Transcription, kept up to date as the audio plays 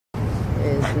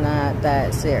is not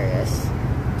that serious.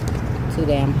 Too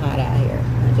damn hot out here.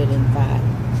 105.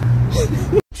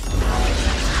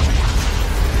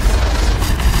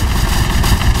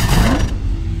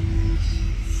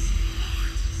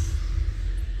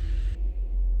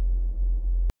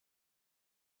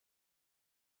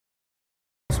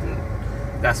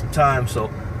 Got some time, so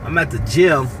I'm at the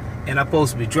gym and I'm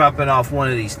supposed to be dropping off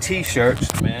one of these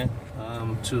t-shirts, man. Let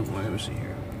me see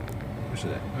here. Where's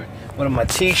that? Right. One of my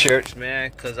t-shirts,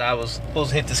 man, because I was supposed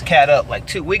to hit this cat up like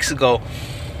 2 weeks ago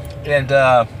and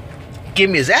give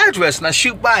me his address, and I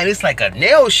shoot by and it's like a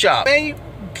nail shop. Man, you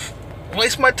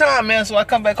waste my time, man. So I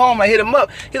come back home, I hit him up.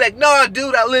 He like, no,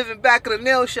 dude, I live in back of the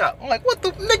nail shop. I'm like, what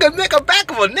the nigga back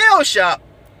of a nail shop?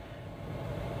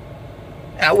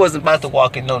 I wasn't about to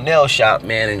walk in no nail shop,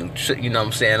 man, and you know what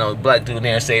I'm saying, on black dude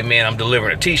there and say, man, I'm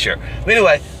delivering a t-shirt. But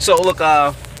anyway, so look,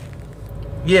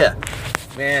 yeah,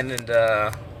 man,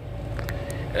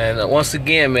 and once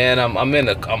again, man, I'm in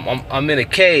a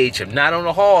cage. I'm not on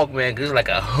a hog, man, because it's like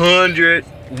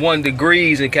 101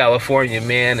 degrees in California,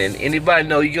 man. And anybody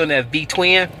know you're gonna have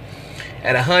V-twin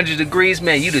at 100 degrees,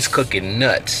 man? You just cooking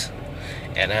nuts.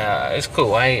 And it's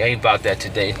cool. I ain't about that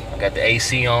today. I got the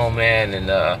AC on, man, and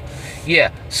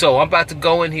yeah, so I'm about to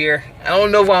go in here. I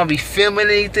don't know if I'll be filming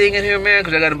anything in here, man,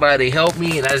 because I got nobody to help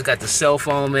me, and I just got the cell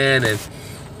phone, man, and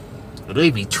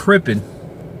they be tripping.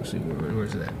 Let's see,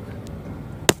 where's that?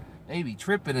 They be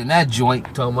tripping in that joint,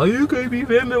 talking about, you can't be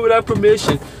filming without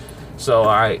permission. So, all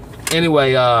right.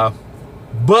 Anyway,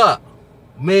 but,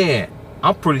 man,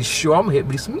 I'm pretty sure I'm gonna hit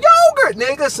me some yogurt,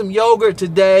 nigga. Some yogurt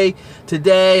today.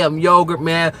 Today, I'm yogurt,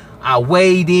 man. I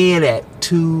weighed in at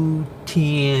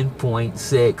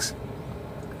 210.6.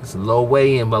 It's a low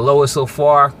weigh-in, but lowest so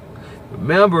far.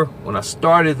 Remember, when I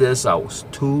started this, I was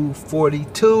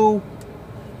 242.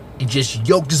 And just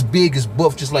yoked as big as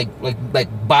buff, just like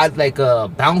a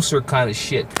bouncer kind of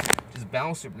shit. Just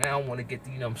bouncer. Now I want to get the,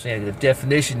 you know what I'm saying, the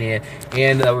definition in.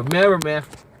 And remember, man,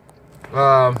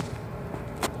 I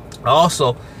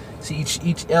also see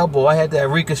each elbow. I had that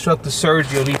reconstructive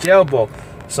surgery on each elbow.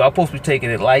 So I'm supposed to be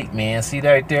taking it light, man. See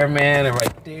that right there, man, and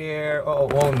right there. Oh,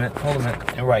 hold a minute.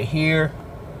 And right here.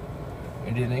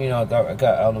 And then, you know, I don't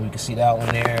know if you can see that one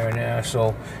there and there.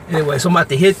 So, anyway, so I'm about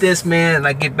to hit this, man, and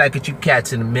I get back at you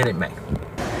cats in a minute, man.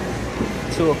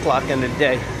 2 o'clock in the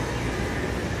day.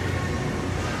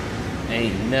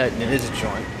 Ain't nothing in this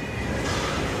joint.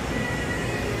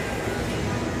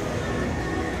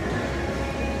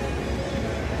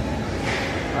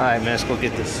 All right, man, let's go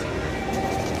get this. All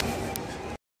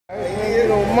right, man, you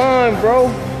don't mind,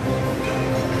 bro.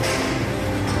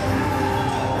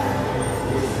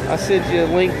 I sent you a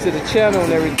link to the channel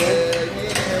and everything.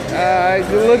 Alright,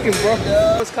 good looking, bro.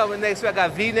 What's coming next? I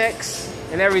got V-necks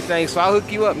and everything, so I'll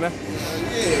hook you up, man.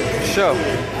 For sure.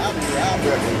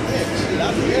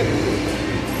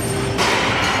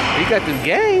 You got them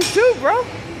games too, bro.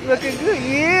 Looking good,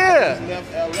 yeah.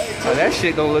 Oh, that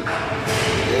shit gonna look.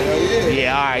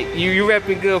 Yeah, alright. You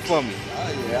repping good for me. Oh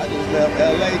yeah, I just left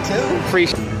LA too.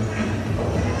 Appreciate it.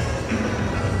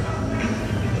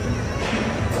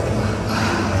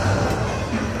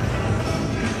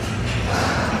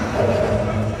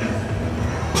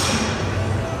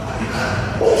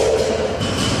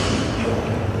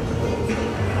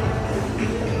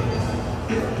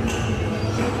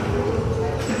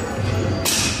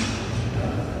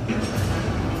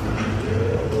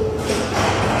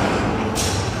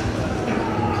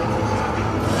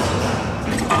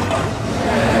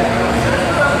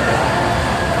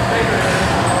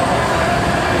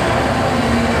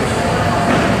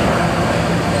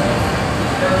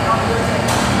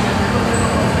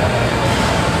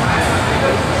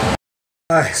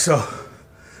 Alright, so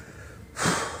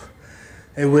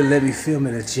they wouldn't let me film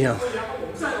in the gym,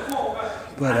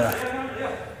 but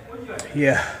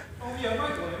yeah,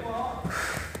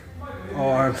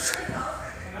 arms,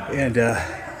 and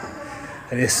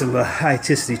I did some high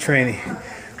intensity training,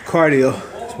 cardio,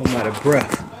 so I'm out of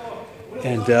breath,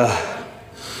 and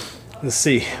let's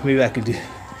see, maybe I can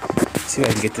see if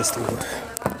I can get this to work.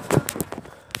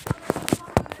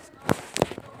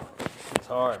 It's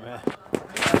hard, man.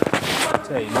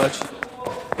 Tell you much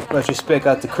respect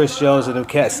out to Chris Jones and them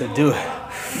cats that do it.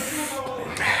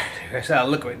 That's how I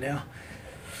look right now.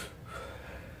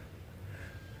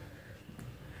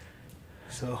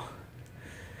 So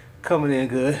coming in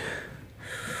good.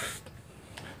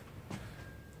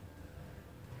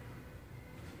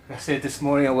 I said this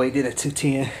morning I weighed in at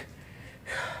 210.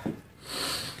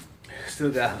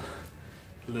 Still got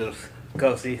a little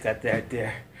go, see, got that right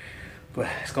there. But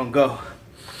it's gonna go.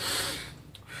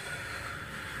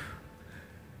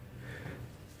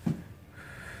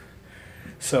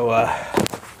 So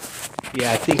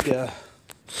yeah, I think it's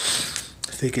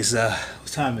what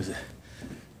time is it?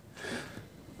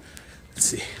 Let's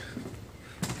see,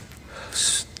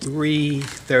 it's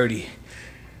 3:30.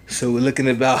 So we're looking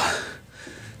at about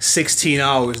 16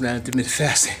 hours now intermittent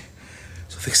fasting.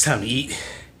 So I think it's time to eat.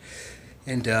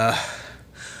 And I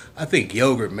think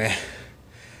yogurt, man.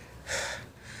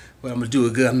 But I'm gonna do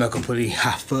it good. I'm not gonna put any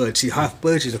hot fudge. See, hot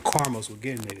fudge is the caramels we're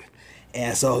getting, nigga.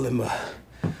 Adds all this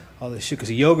sugar. Cause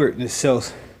the yogurt in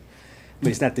itself, I mean,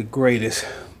 it's not the greatest,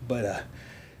 but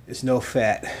it's no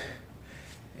fat,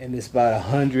 and it's about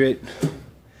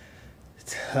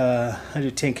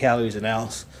 110 calories an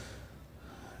ounce.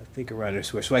 I think around there.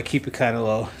 So I keep it kind of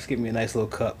low. Just give me a nice little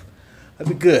cup.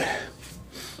 That'd be good.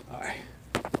 All right.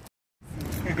 All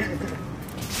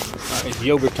right, it's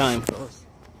yogurt time, fellas.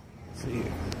 Let's see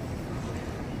here.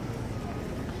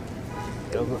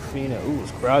 Yogurt Fina. Ooh,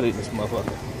 it's crowded in this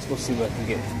motherfucker. Let's go see what I can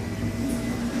get.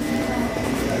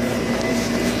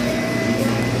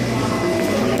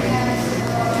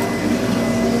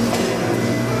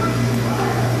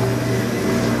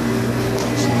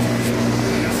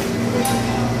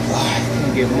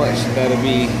 Can't get much. Gotta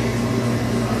be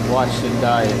watch the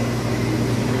diet.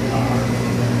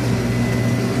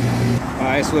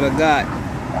 Alright, that's what I got.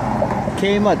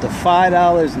 Came out to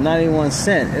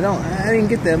 $5.91. I didn't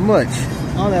get that much.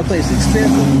 All that place is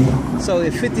expensive. So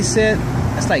at 50 cents,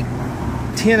 that's like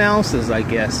 10 ounces, I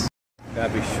guess.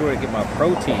 Gotta be sure to get my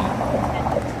protein.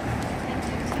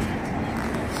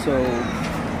 So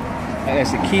I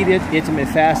guess the key to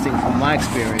intermittent fasting, from my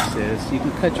experience, is you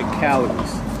can cut your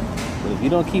calories, but if you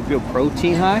don't keep your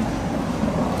protein high,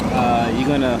 you're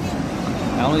gonna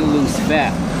not only lose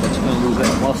fat, but you're gonna lose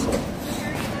that muscle.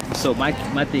 So my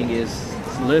thing is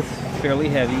lift fairly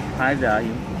heavy, high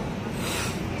volume.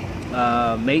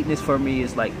 Maintenance for me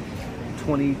is like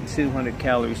 2,200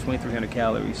 calories, 2,300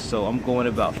 calories. So I'm going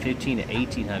about 1,500 to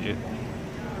 1,800,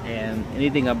 and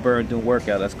anything I burn doing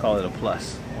workout, let's call it a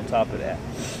plus on top of that.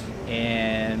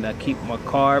 And I keep my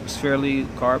carbs fairly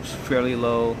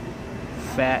low,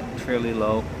 fat fairly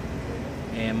low,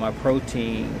 and my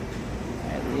protein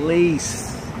at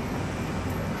least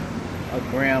a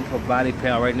gram per body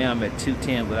pound. Right now I'm at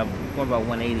 210, but I'm going about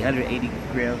 180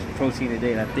 grams of protein a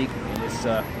day, and I think it's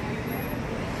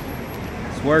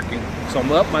working. So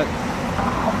I'm up my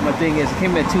thing is, I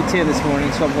came at 210 this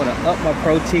morning, so I'm going to up my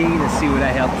protein and see where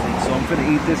that helps me. So I'm going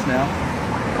to eat this now.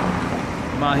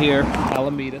 I'm out here,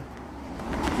 Alameda,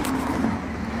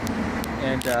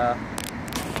 and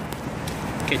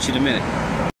catch you in a minute.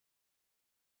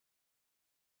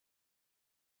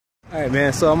 All right,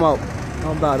 man. So I'm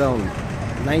about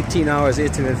 19 hours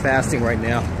intermittent fasting right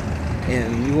now,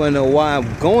 and you want to know why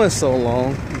I'm going so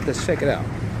long? Let's check it out.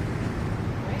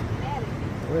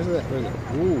 Where's it?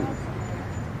 Ooh,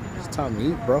 it's time to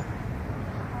eat, bro. All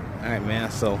right, man.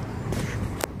 So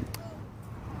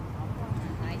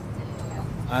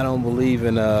I don't believe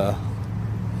in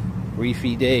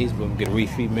refeed days, but I'm gonna get a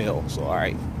refeed meal. So all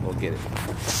right, we'll get it.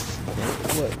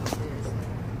 What?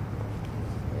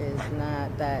 It's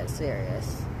not that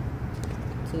serious.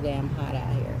 Too damn hot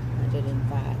out here.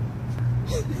 105.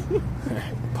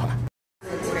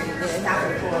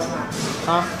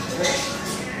 Huh?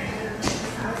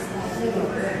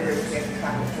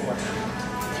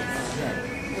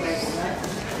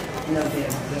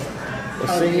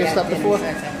 Was senior stuff before? No,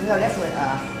 that's what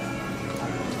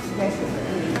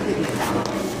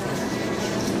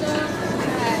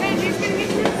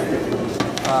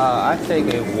I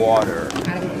take a water. I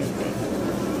don't know.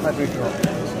 What do you drink?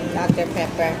 Dr.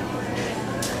 Pepper.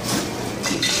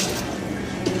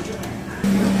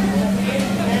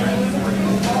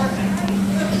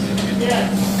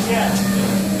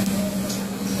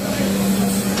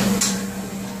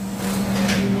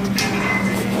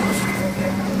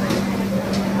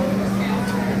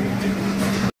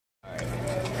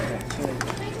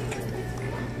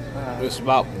 It's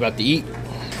about to eat.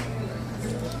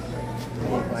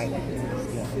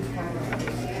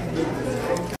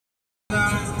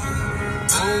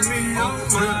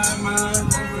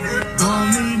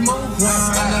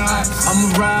 I'ma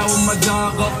ride with my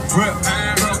dog up,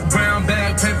 brown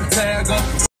bag, paper tag up.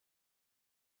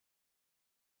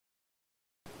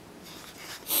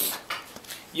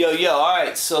 Yo,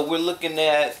 alright, so we're looking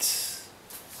at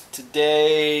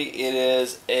today. It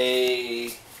is a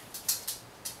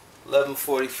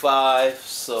 11:45,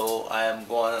 so I'm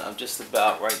just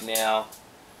about right now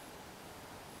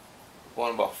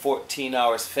going about 14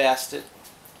 hours fasted.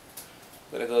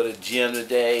 I'm gonna go to the gym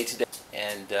today,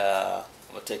 and I'm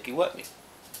gonna take you with me.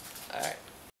 Alright.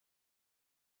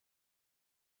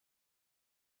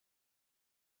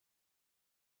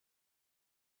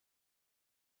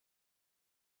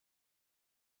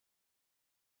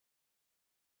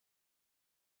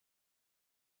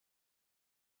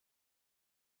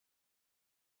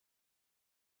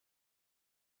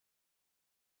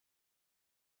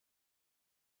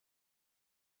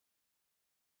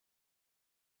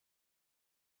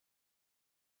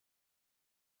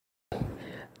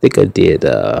 think I did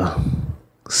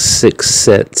 6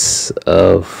 sets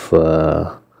of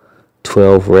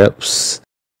 12 reps.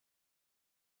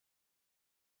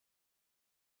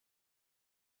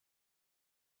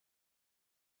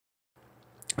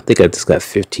 I think I just got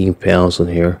 15 pounds on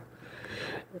here,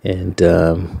 and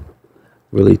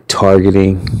really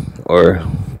targeting or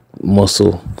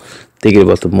muscle, thinking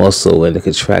about the muscle and the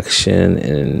contraction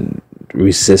and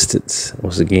resistance.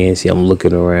 Once again, see, I'm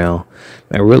looking around.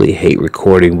 I really hate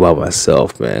recording by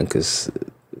myself, man, because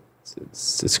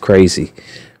it's crazy.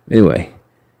 Anyway,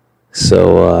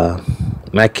 so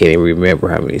I can't even remember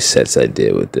how many sets I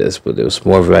did with this, but it was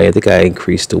more value. I think I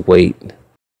increased the weight.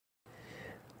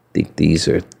 I think these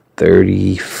are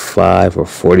 35 or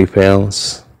 40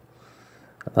 pounds.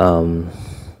 Look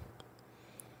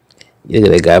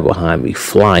at that guy behind me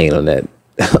flying on that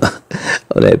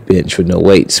on that bench with no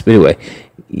weights. But anyway,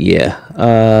 yeah,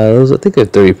 those, I think they're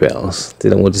 30 pounds.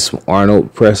 Then I went to some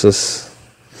Arnold presses,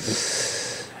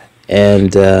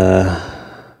 and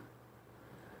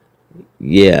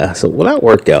yeah. So when I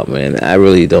work out, man, I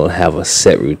really don't have a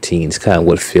set routine. It's kind of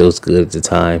what feels good at the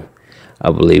time. I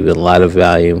believe in a lot of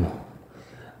volume,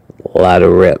 a lot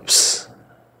of reps,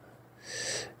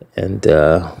 and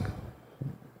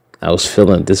I was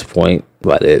feeling at this point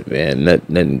about it, man.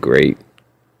 Nothing great.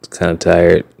 Kind of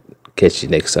tired. Catch you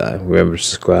next time. Remember to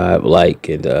subscribe, like,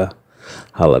 and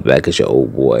holla back at your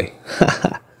old boy.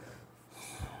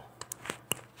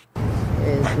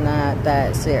 It's not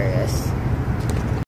that serious.